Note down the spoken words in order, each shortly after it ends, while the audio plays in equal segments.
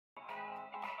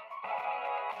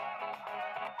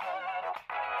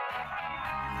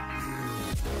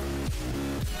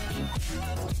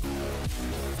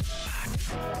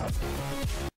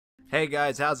Hey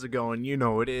guys, how's it going? You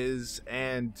know it is,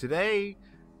 and today,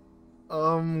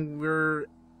 we're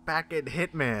back at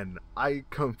Hitman. I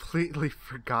completely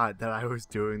forgot that I was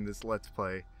doing this Let's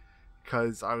Play,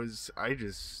 because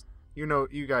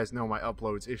you guys know my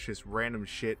uploads, it's just random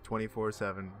shit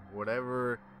 24/7.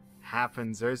 Whatever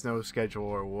happens, there's no schedule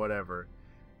or whatever.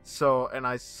 So, and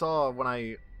I saw when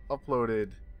I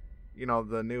uploaded,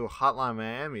 the new Hotline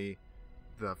Miami,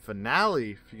 the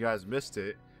finale, if you guys missed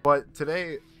it. But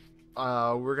today,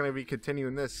 we're gonna be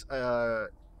continuing this.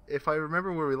 If I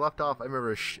remember where we left off, I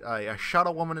remember I shot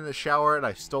a woman in the shower and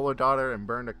I stole her daughter and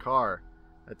burned a car.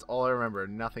 That's all I remember,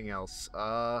 nothing else.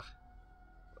 Let's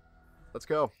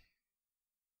go.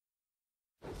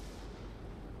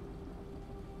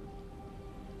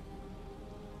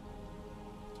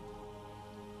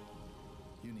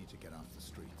 You need to get off the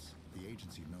streets. The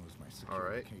agency knows my secure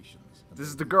Alright. locations. This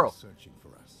is the girl. Searching for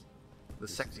us. The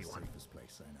sexy one. Safest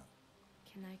place I know.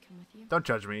 Can I come with you? Don't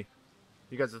judge me.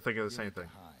 You guys are thinking the same need to thing.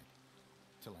 hide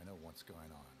till I know what's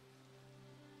going on.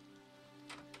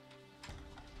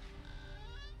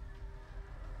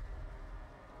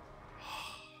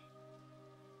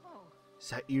 Oh, Is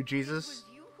that you, it Jesus? was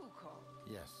you who called.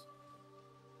 Yes.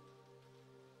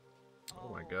 Oh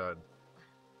my god.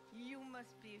 You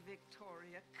must be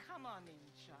Victoria. Come on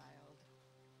in, child.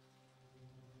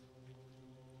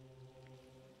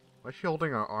 Why is she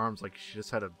holding her arms like she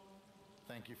just had a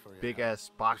Thank you for your big help.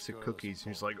 ass box This of girl is cookies?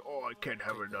 She's like, oh, I can't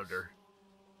have Take this. another.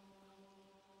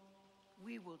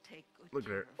 We will take good Look at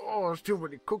care her. of Oh, there's too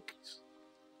many cookies.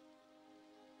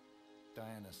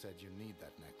 Diana said you need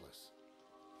that necklace.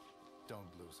 Don't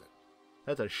lose it.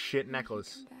 That's a shit you.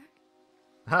 necklace. Come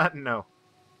back? No,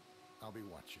 I'll be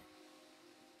watching.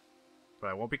 but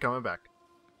I won't be coming back.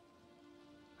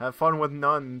 Have fun with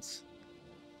nuns.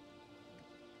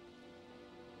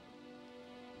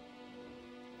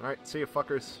 Alright, see you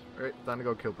fuckers. Alright, time to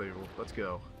go kill people. Let's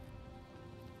go.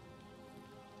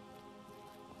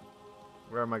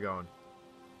 Where am I going?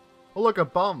 Oh look, a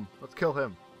bum! Let's kill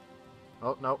him.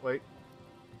 Oh, no, wait.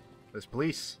 There's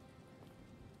police.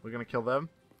 We're gonna kill them?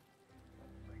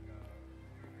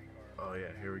 Oh yeah,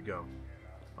 here we go.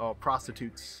 Oh,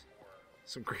 prostitutes.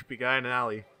 Some creepy guy in an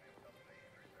alley.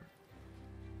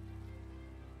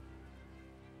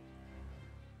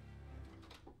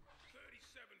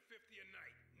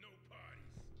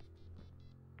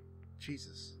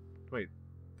 Jesus. Wait,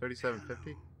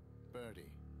 37.50?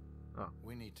 Birdie. Oh.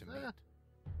 We need to meet.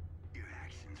 Your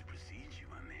actions precede you,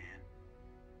 my man.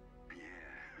 Yeah,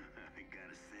 I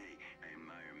gotta say, I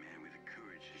admire a man with the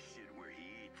courage to shit where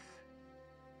he eats.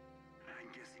 I'm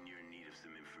guessing you're in need of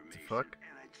some information. Fuck?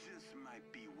 And I just might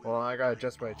be Well, I gotta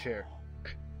adjust my call. chair.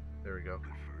 There we go.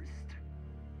 But first,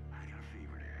 I got a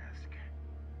favor to ask.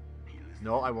 You listening?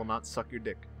 No, I will not suck your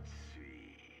dick.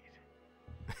 Sweet.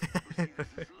 Well, see, this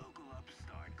is local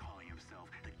upstart calling himself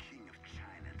the King of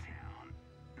Chinatown.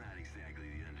 Not exactly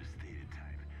the understated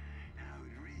type. And I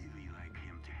would really like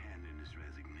him to hand in his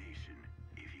resignation,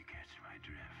 if you catch my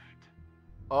drift.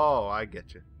 Oh, I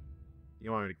get you. You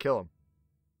want me to kill him?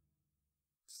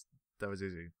 That was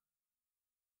easy.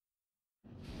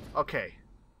 Okay.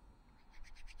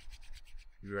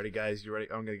 You ready, guys? You ready?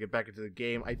 I'm gonna get back into the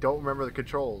game. I don't remember the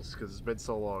controls because it's been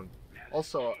so long.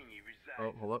 Also,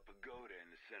 oh, hold up. Pagoda in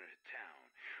the center of town,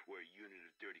 where a unit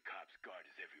of dirty cops guard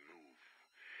his every move.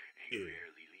 He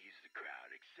rarely leaves the crowd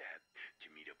except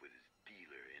to meet up with his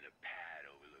dealer in a pad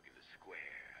overlooking the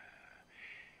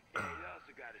square. And he's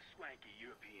also got a swanky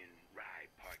European ride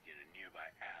parked in a nearby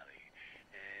alley.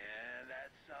 And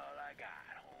that's all I got,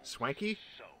 Holmes. Swanky?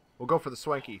 So, We'll go for the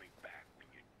swanky. call me back when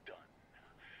you're done.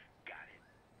 Got it.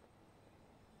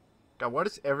 God, what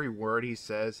is every word he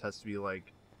says has to be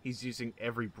like he's using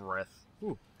every breath.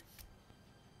 Ooh.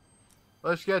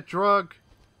 Let's get drunk.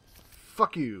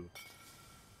 Fuck you.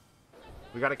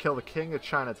 We gotta kill the king of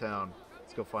Chinatown.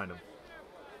 Let's go find him.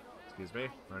 Excuse me.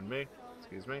 Pardon me.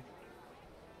 Excuse me.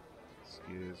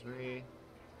 Excuse me.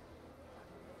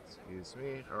 Excuse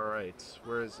me. Alright.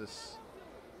 Where is this?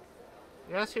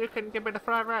 Yes, you can give me the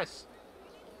fried rice.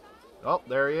 Oh,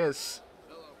 there he is.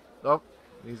 Oh,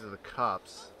 these are the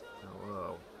cops.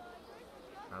 Hello.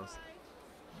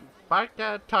 Bike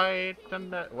that tight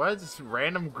and that. What is this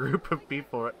random group of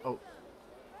people? Oh,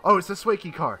 oh, it's the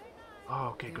Swakey car. Oh,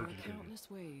 okay, There good, are good, good, good. countless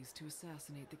ways to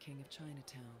assassinate the King of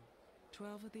Chinatown.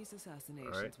 12 of these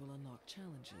assassinations Alright. will unlock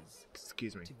challenges.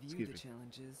 Excuse me. To view Excuse the me.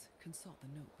 challenges, consult the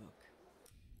notebook.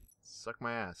 Suck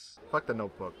my ass. Fuck the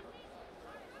notebook.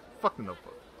 Fuck the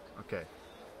notebook. Okay.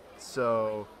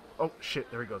 So, oh shit,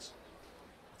 there he goes.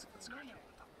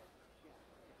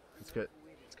 Let's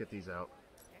get these out.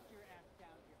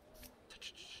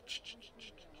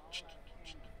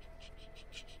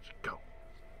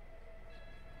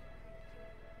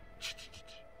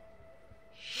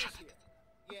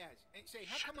 Say,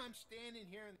 how come I'm standing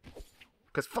here and...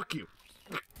 Because fuck you.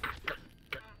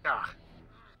 Ah.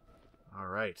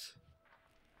 Alright.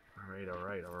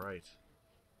 Alright.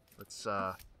 Let's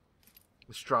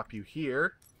drop you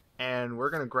here. And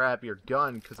we're gonna grab your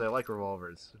gun, because I like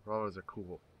revolvers. Revolvers are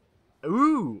cool.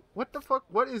 Ooh! What the fuck?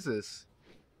 What is this?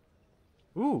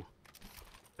 Ooh!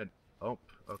 Oh,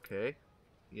 okay.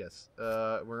 Yes.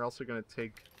 We're also gonna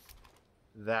take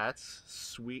that.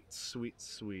 Sweet.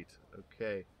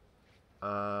 Okay.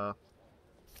 I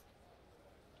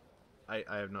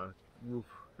have no... Oof.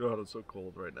 God, it's so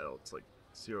cold right now. It's like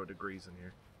 0 degrees in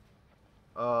here.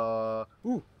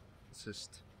 Ooh! Let's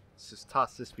just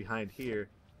toss this behind here.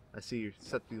 I see you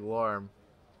set the alarm.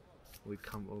 We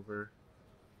come over.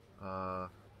 Hold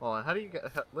on. How do you get...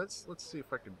 Let's see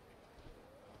if I can...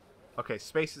 Okay,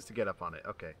 space is to get up on it.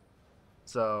 Okay.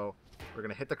 So, we're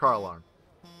gonna hit the car alarm.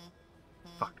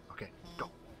 Fuck. Okay, go.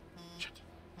 Shit.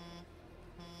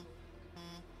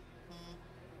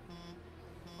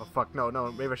 Oh, fuck. No.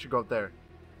 Maybe I should go up there.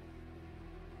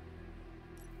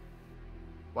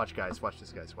 Watch, guys. Watch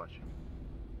this, guys. Watch.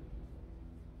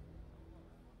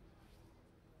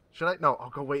 Should I? No, I'll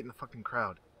go wait in the fucking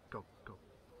crowd. Go.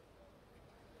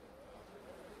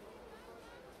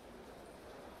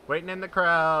 Waiting in the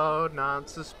crowd,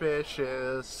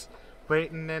 non-suspicious.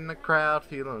 Waiting in the crowd,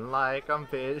 feeling like I'm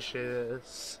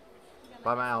vicious.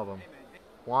 Buy my album.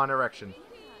 One Erection.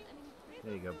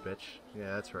 There you go, bitch.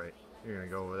 Yeah, that's right. You're gonna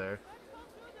go over there.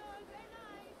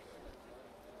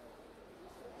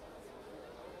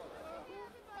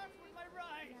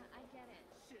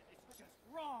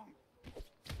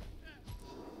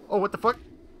 Oh, what the fuck?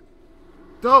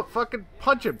 Don't fucking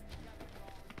punch him!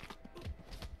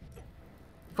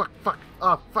 Fuck.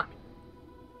 Oh, fuck.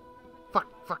 Fuck.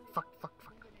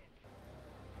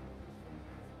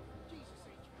 Jesus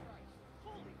H. Christ.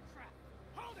 Holy crap.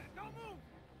 Hold it. Don't move.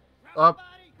 Up.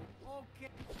 Okay.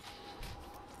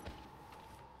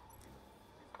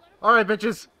 Alright,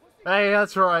 bitches. Hey,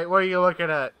 that's right. What are you looking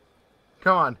at?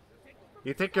 Come on.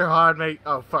 You think you're hard, mate?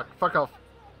 Oh, fuck. Fuck off.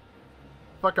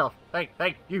 Fuck off. Hey,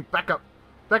 you. Back up.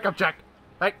 Back up, Jack.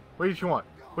 Hey, what do you want?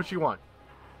 What you want?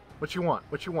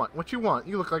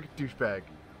 You look like a douchebag.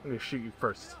 I'm gonna shoot you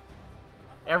first.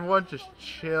 Everyone just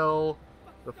chill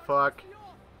the fuck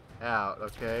out,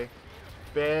 okay?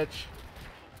 Bitch.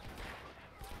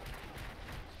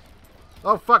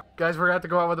 Oh, fuck. Guys, we're gonna have to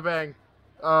go out with a bang.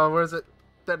 Where is it?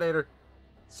 Detonator.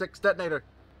 6, detonator.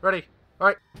 Ready.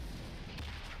 Alright.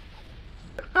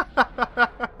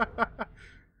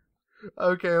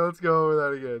 Okay, let's go over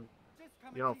that again.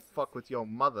 You don't fuck with your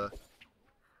mother.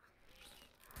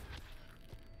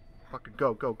 Fucking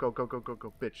go,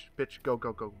 bitch. Bitch, go,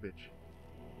 bitch.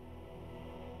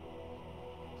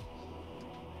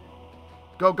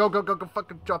 Go,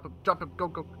 fucking drop him,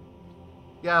 go.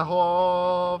 Yeah,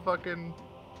 oh, fucking.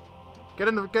 Get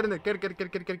in there, get. Okay, the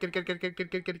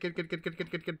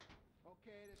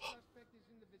suspect is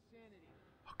in the vicinity.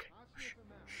 Okay, I'll sniff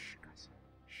him out. shh, guys.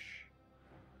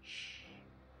 Shh.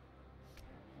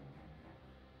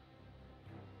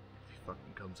 If he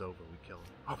fucking comes over, we kill him.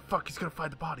 Oh, fuck, he's gonna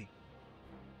find the body.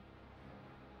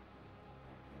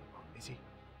 Oh, is he?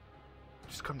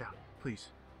 Just come down,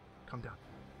 please. Come down.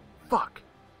 Fuck!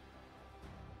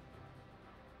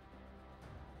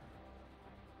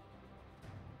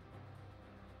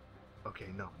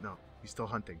 Okay, no. He's still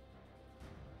hunting.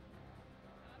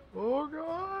 Oh,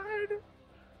 God!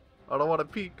 I don't want to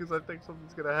peek because I think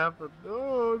something's gonna happen.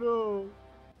 Oh, no!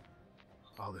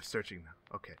 Oh, they're searching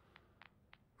now. Okay.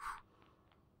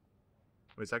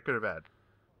 Wait, is that good or bad?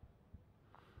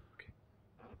 Okay.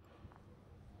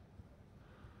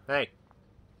 Hey!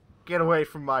 Get away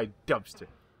from my dumpster.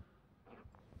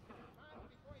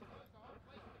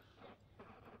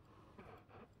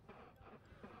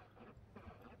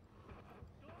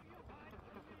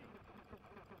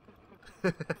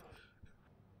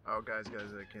 Oh, guys,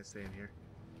 I can't stay in here.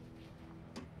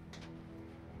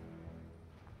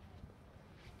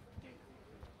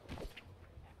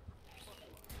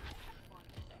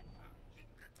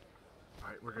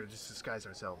 Alright, we're gonna just disguise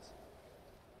ourselves.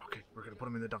 Okay, we're gonna put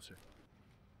him in the dumpster.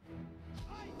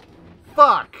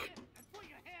 Fuck! Put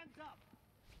your hands up.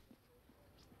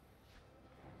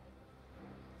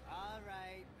 All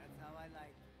right, that's how I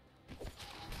like.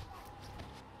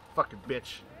 Fucking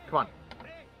bitch. Come on.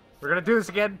 We're gonna do this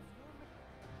again.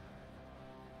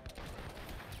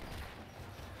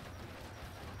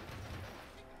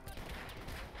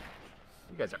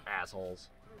 You guys are assholes.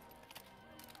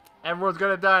 Everyone's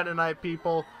gonna die tonight,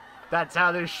 people. That's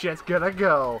how this shit's gonna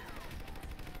go.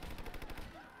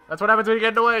 That's what happens when you get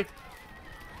in the way.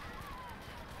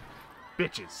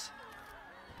 Bitches.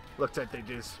 Looks like they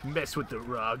just mess with the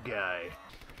wrong guy.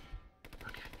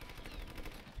 Okay.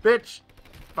 Bitch!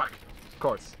 Fuck. Of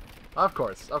course. Of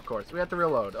course. Of course. We have to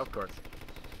reload. Of course.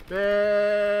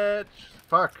 Bitch!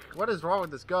 Fuck. What is wrong with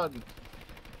this gun?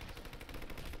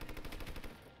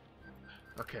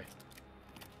 Okay.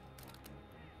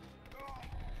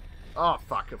 Oh,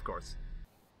 fuck. Of course.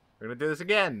 We're gonna do this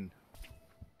again.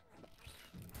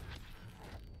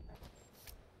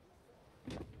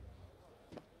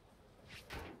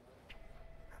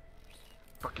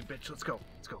 Fucking bitch, let's go.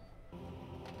 Let's go.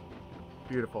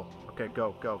 Beautiful. Okay,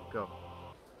 go, go, go.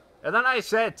 And then I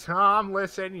said, Tom,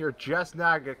 listen, you're just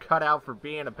not gonna cut out for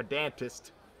being a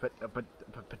pedantist.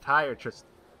 Podiatrist.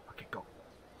 Okay, go.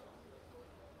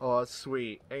 Oh,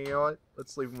 sweet. And you know what?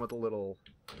 Let's leave him with a little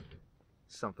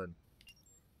something.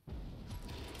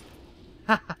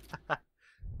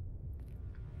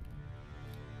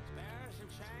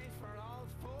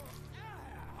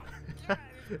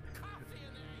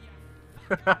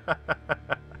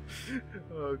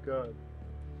 Oh god.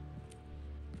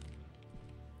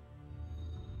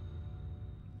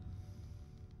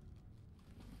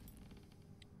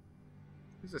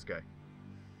 Who's this guy?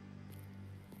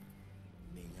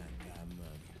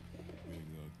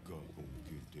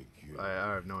 I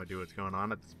have no idea what's going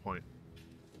on at this point.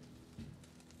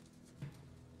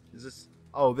 Is this...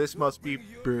 Oh, this must be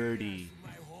Birdie.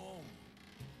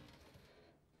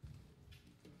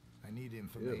 I need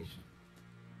information.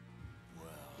 Well,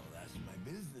 that's my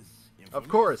business. Of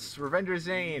course, Revenger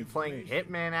Zane playing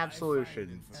Hitman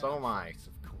Absolution. So am I.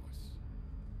 Of course.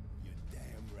 You're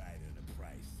damn right on the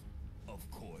price. Of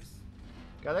course.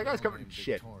 God, that guy's covered in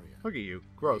shit. Look at you.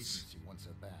 Gross. She wants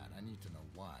her bad. I need to know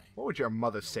why. What would your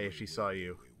mother say if she saw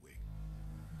you?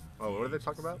 Oh, what are they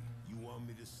talking about? You want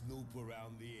me to snoop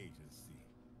around the agency?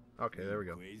 Okay, there we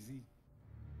go. Crazy?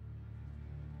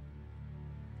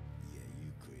 Yeah,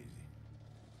 you crazy.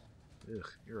 Ugh,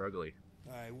 you're ugly.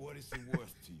 Alright, what is it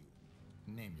worth to you?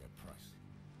 Name your price.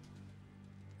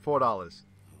 $4.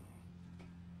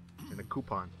 And a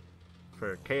coupon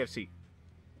for KFC.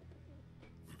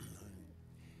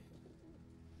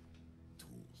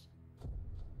 Tools.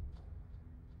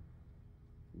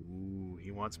 Ooh,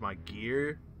 he wants my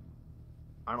gear?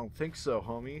 I don't think so,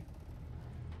 homie.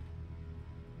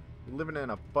 You're living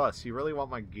in a bus. You really want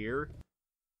my gear?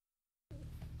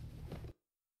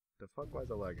 The fuck? Why is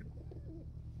it lagging?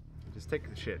 Just take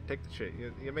the shit. Take the shit.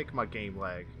 You're making my game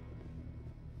lag.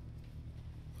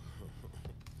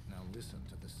 Now listen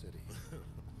to the city.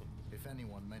 If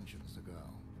anyone mentions the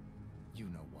girl, you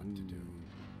know what to do.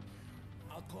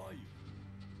 I'll call you.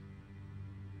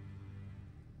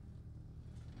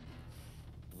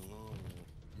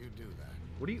 You do that.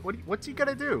 What's he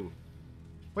gonna do?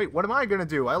 Wait, what am I gonna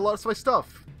do? I lost my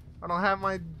stuff. I don't have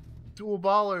my dual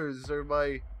ballers or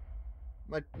my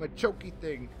chokey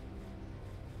thing.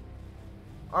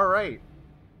 Alright.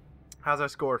 How's our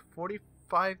score?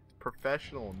 45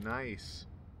 professional. Nice.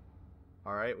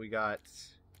 Alright, we got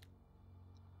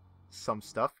some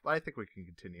stuff. I think we can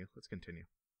continue. Let's continue.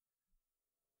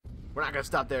 We're not gonna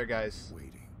stop there, guys.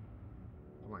 Waiting.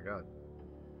 Oh my god.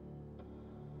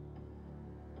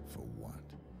 For what?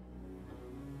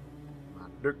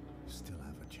 Dirk. Still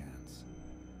have a chance.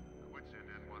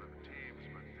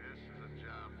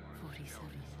 47.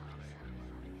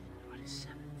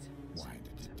 Why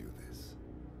did you do this?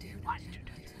 Why did you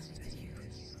do this?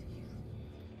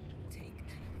 Take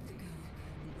the girl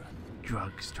and run.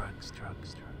 Drugs.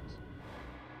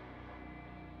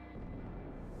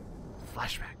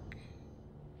 Flashback.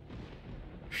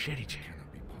 Shitty chair.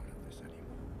 Cannot be part of this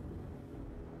anymore.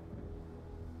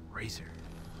 Razor.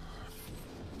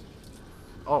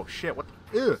 Oh shit, what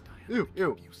the? Ew, ew,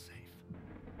 ew. You safe.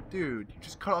 Dude, you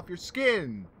just cut off your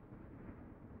skin.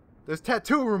 There's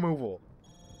tattoo removal.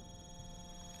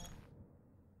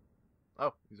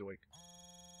 Oh, he's awake.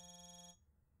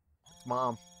 It's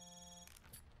Mom.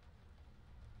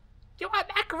 You want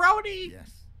macaroni?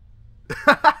 Yes.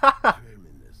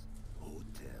 Terminus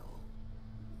Hotel.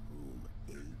 Room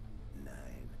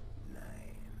 899.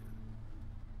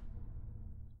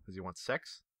 Does he want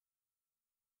sex?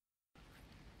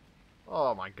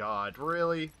 Oh my god,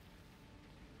 really?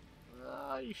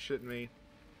 You shitting me?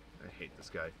 I hate this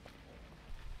guy.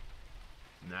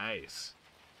 Nice.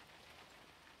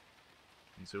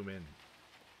 Zoom in.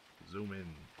 Zoom in.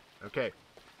 Okay.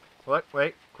 Look,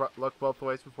 wait. Look both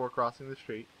ways before crossing the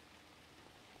street.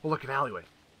 We'll look an alleyway.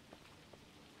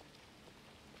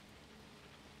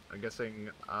 I'm guessing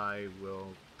I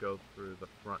will go through the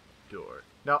front door.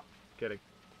 No, kidding.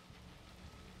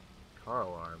 Car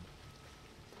alarm.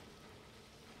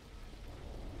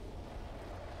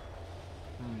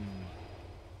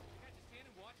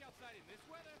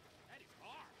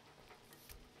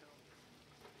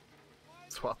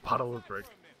 swap bottle with brick.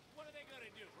 What are they gonna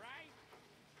do, right?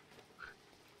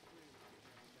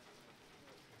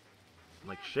 I'm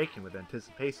like shaking with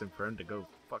anticipation for him to go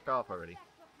fuck off already.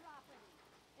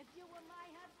 If you were my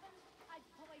husband, I'd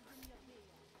poison your beer.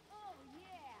 Oh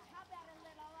yeah, how about a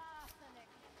little arsenic?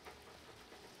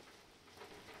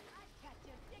 I'd cut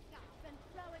your dick off and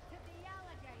throw it to the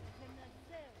alligators in the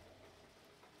zoo.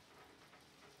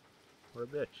 What a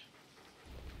bitch.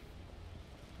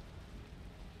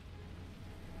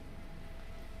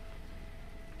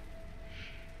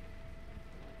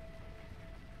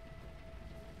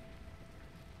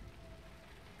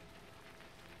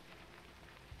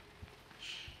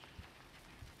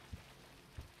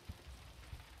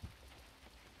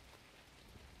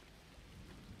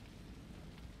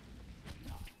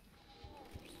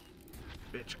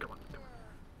 Bitch, come on, come on.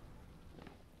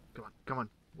 Come on, come on.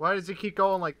 Why does he keep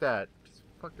going like that? Just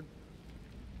fucking...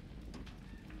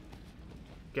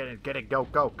 Get it, go,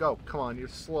 go, go. Come on, you're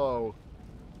slow.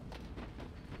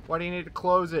 Why do you need to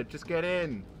close it? Just get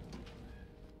in.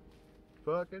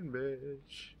 Fucking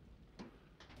bitch.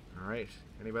 Alright,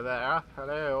 anybody there?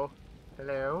 Hello?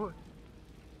 Hello?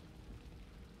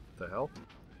 What the hell?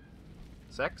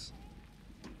 Sex?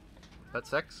 That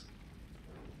sex?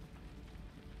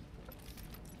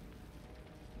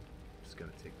 Just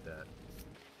gonna take that.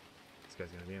 This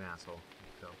guy's gonna be an asshole.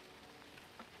 So.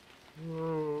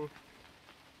 Whoa.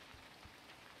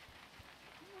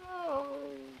 Oh,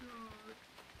 God.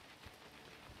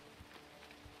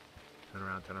 Turn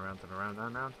around, turn around, turn around,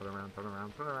 turn around, turn around, turn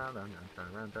around, turn around, turn around, turn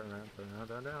around, turn around, turn around,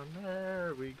 turn around.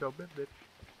 There we go, bitch.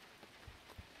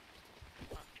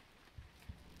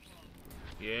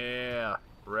 Yeah,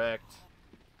 wrecked.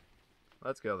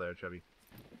 Let's go there, chubby.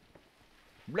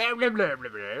 Blah blah blah blah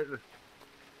blah.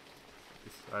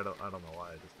 I don't know why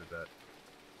I just did that.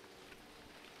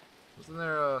 Wasn't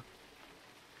there a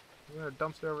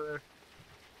dumpster over there?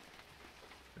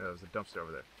 Yeah, there's a dumpster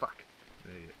over there. Fuck.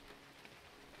 I'm an idiot.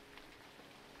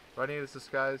 Do I need this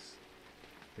disguise?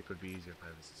 I think it would be easier if I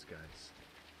had this disguise.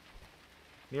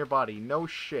 Near body. No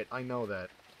shit. I know that.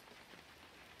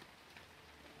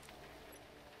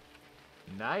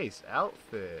 Nice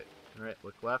outfit. Alright,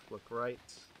 look left, look right.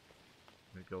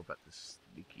 I'm gonna go about this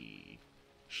sneaky.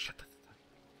 Shut the.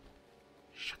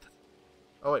 Shut the.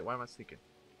 Oh wait, why am I sneaking?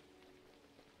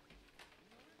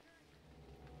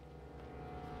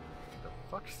 The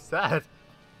fuck is that?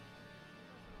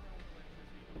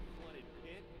 Flooded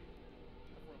pit?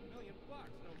 For $1 million,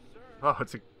 no sir. Oh,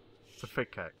 it's a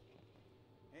fake cat.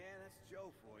 Yeah, that's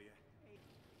Joe for you.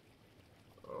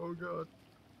 Oh god.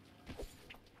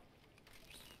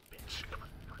 Bitch, come on,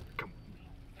 come with me.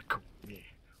 Come with me.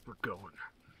 We're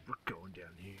going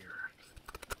down here.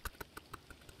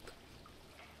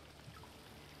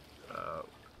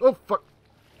 Oh fuck.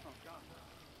 Oh God.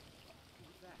 Who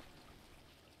was that?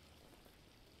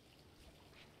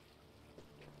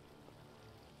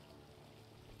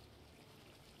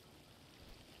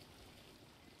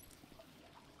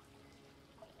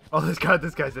 Oh,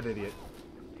 this guy's an idiot.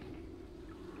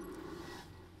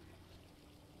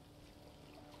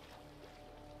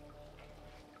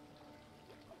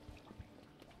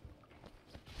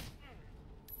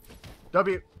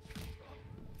 W.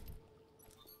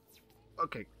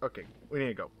 Okay, we need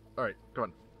to go. Alright, come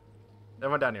on.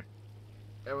 Everyone down here.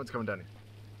 Everyone's coming down here.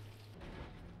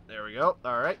 There we go.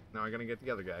 Alright, now we're gonna get the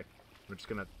other guy. We're just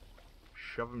gonna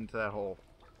shove him into that hole.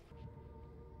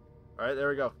 Alright, there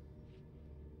we go.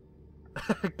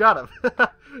 Got him!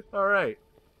 Alright.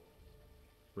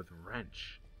 With a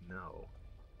wrench. No.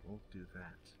 Won't do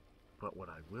that. But what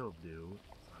I will do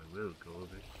is I will go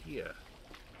over here.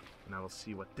 And I will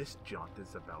see what this jaunt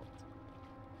is about.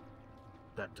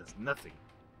 That does nothing.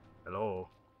 Hello?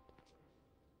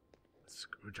 A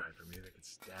screwdriver. Maybe I could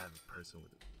stab a person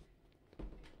with it.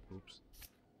 Oops.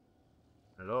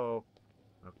 Hello?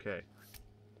 Okay.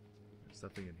 There's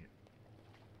nothing in here.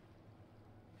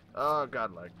 Oh,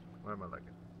 godlike. Why am I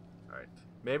liking? Alright.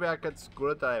 Maybe I could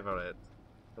screwdriver it.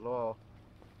 Hello?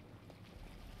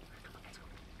 Come on, let's go.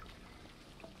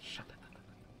 Shut up.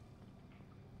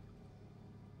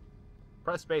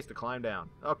 Press space to climb down.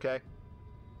 Okay.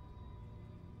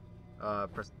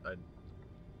 Press...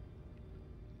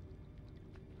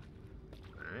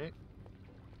 Alright.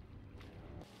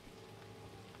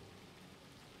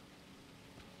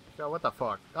 God, what the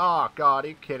fuck? Oh, God, are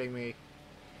you kidding me?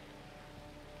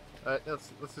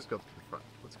 Let's just go to the front.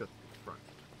 Let's go to the front.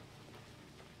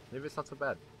 Maybe it's not so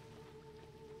bad.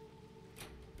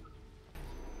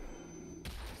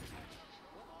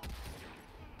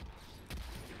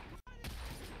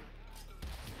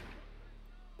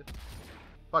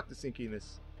 Fuck the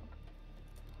sinkiness.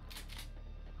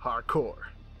 Hardcore.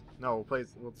 No,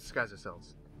 we'll disguise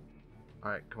ourselves.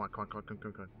 Alright, come on. Come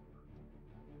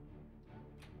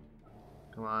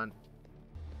on.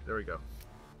 There we go.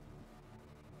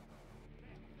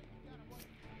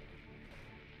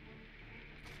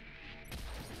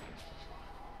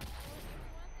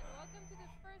 Welcome to the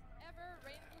first ever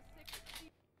Rainbow Six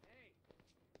Siege. Hey,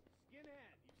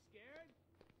 skinhead, you scared?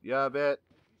 Yeah, I bet.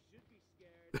 You should be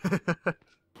scared.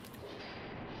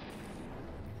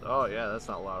 Oh yeah, that's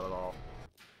not loud at all.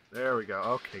 There we go.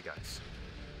 Okay, guys.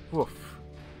 Woof.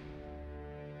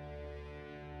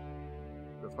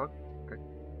 The fuck? Okay.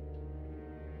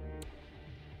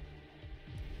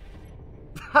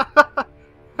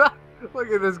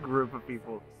 Look at this group of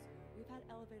people. We've had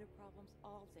elevator problems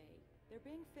all day. They're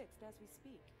being fixed as we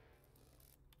speak.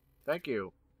 Thank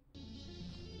you.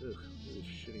 Ugh, this is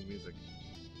shitty music.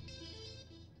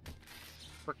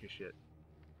 Fuck your shit.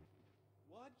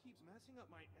 What keeps messing up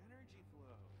my energy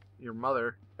flow? Your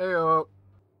mother. Heyo.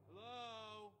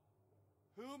 Hello?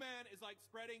 Who man is like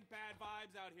spreading bad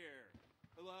vibes out here?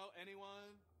 Hello,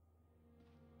 anyone?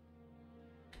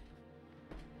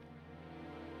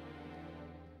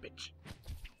 Bitch.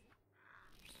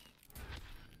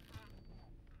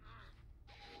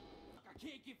 I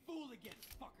can't get fooled again,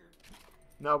 fucker.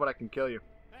 No, but I can kill you.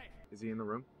 Hey, Is he in the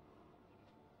room?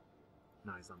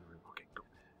 No, he's not in the room. Okay, go.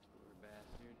 poor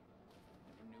bastard.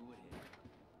 Never knew what hit him.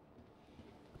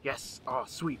 Yes. Oh,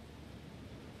 sweet.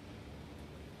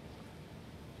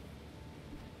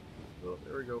 Oh,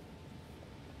 there we go.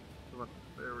 Come on.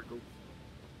 There we go.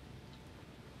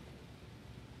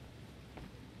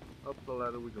 Up the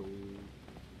ladder we go.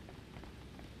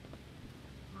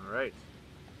 Alright.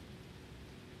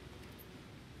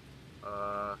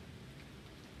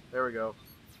 There we go.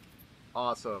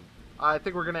 Awesome. I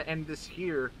think we're gonna end this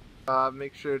here.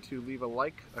 Make sure to leave a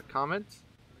like, a comment,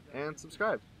 and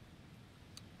subscribe.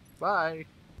 Bye!